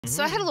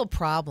So I had a little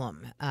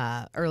problem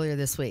earlier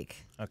this week.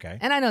 Okay.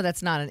 And I know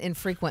that's not an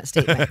infrequent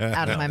statement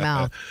out of my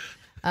mouth.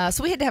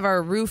 So we had to have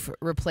our roof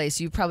replaced.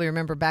 You probably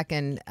remember back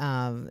in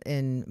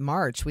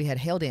March, we had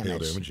hail damage. Hail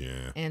damage,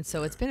 yeah. And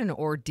so it's been an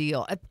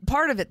ordeal.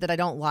 Part of it that I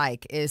don't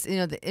like is,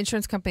 the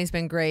insurance company's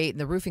been great, and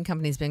the roofing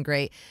company's been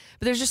great,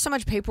 but there's just so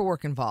much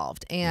paperwork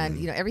involved.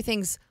 And,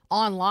 everything's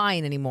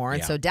online anymore.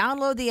 And so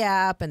download the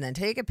app and then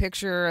take a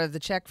picture of the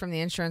check from the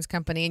insurance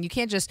company. And you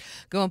can't just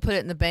go and put it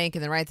in the bank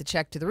and then write the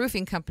check to the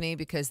roofing company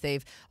because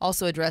they've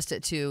also addressed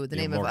it to the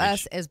name mortgage. of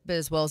us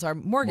as well as our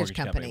mortgage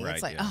company. Right,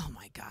 it's like, yeah. oh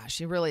my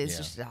gosh, it really is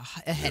just a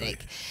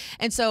headache.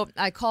 And so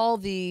I call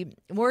the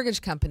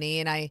mortgage company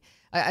and I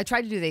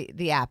tried to do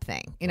the app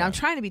thing. I'm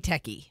trying to be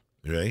techie.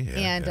 Right. Yeah,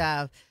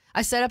 And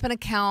I set up an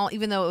account,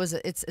 even though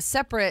it's a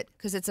separate,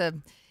 because it's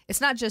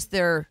not just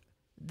their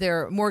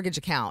mortgage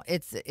account.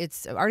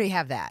 It's I already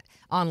have that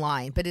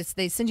online, but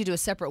they send you to a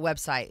separate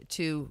website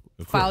to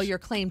file your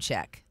claim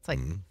check. It's like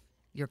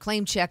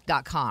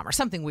yourclaimcheck.com or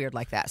something weird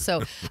like that.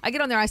 So I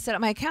get on there, I set up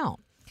my account.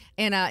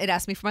 And it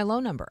asked me for my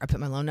loan number. I put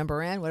my loan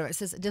number in. Whatever it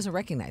says, it doesn't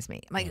recognize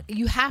me. I'm like,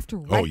 you have to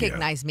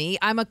recognize me.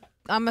 I'm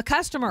a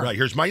customer. Right.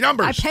 Here's my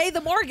numbers. I pay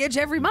the mortgage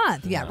every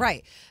month. Yeah,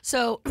 right.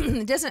 So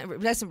it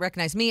doesn't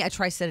recognize me. I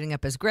try setting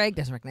up as Greg.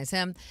 Doesn't recognize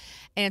him.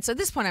 And so at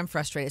this point, I'm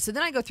frustrated. So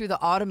then I go through the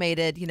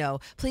automated.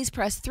 Please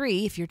press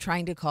 3 if you're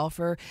trying to call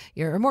for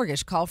your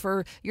mortgage, call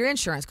for your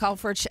insurance, call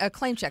for a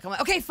claim check. I'm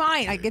like, okay,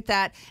 fine. I get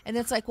that. And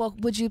it's like, well,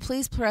 would you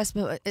please press?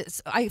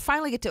 I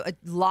finally get to a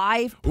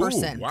live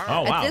person. Ooh, wow.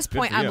 Oh, wow. At this Good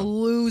point, for you. I'm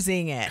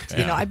losing it.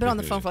 I've been on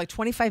the phone for like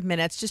 25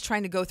 minutes just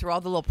trying to go through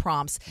all the little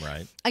prompts.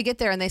 Right. I get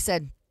there and they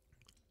said,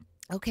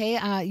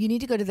 okay, you need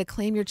to go to the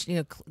claim your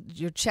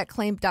check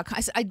claim.com.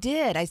 I said, I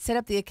did. I set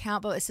up the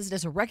account, but it says it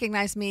doesn't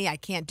recognize me. I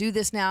can't do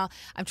this now.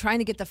 I'm trying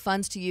to get the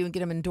funds to you and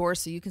get them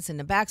endorsed so you can send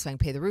them back so I can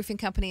pay the roofing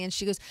company. And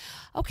she goes,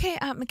 okay,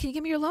 can you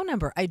give me your loan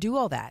number? I do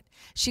all that.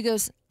 She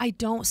goes, I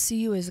don't see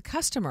you as a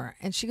customer.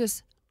 And she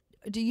goes,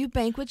 do you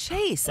bank with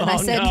Chase? And I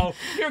said, no.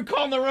 You're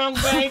calling the wrong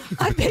bank.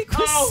 I bank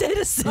with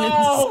Citizens.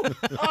 Deb.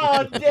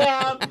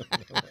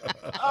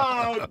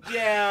 Oh,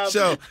 Deb.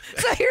 So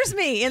So here's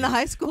me in the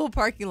high school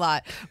parking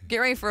lot,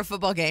 getting ready for a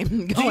football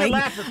game. Do you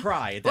laugh or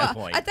cry at that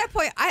point? At that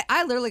point,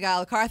 I literally got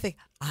out of the car. I think,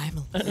 I'm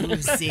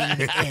losing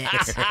it.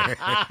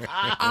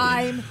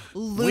 I'm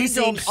losing we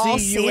don't all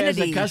see you sanity. as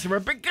a customer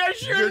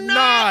because you're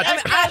not. I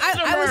mean,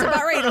 I was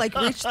about ready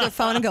to reach the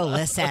phone and go,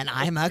 listen,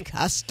 I'm a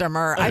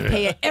customer. I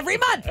pay it every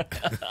month.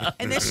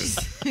 And then she's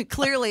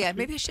clearly,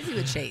 maybe I should do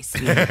a Chase.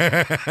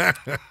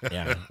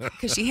 Yeah.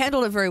 Because she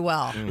handled it very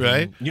well.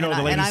 right. You know what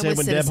the lady said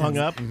when Deb hung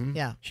up?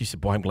 Yeah. She said,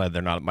 boy, I'm glad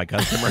they're not my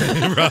customer.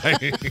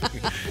 Right.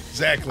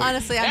 Exactly.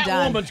 Honestly, I'm that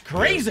done. woman's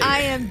crazy. I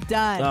am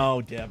done.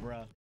 Oh,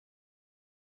 Deborah.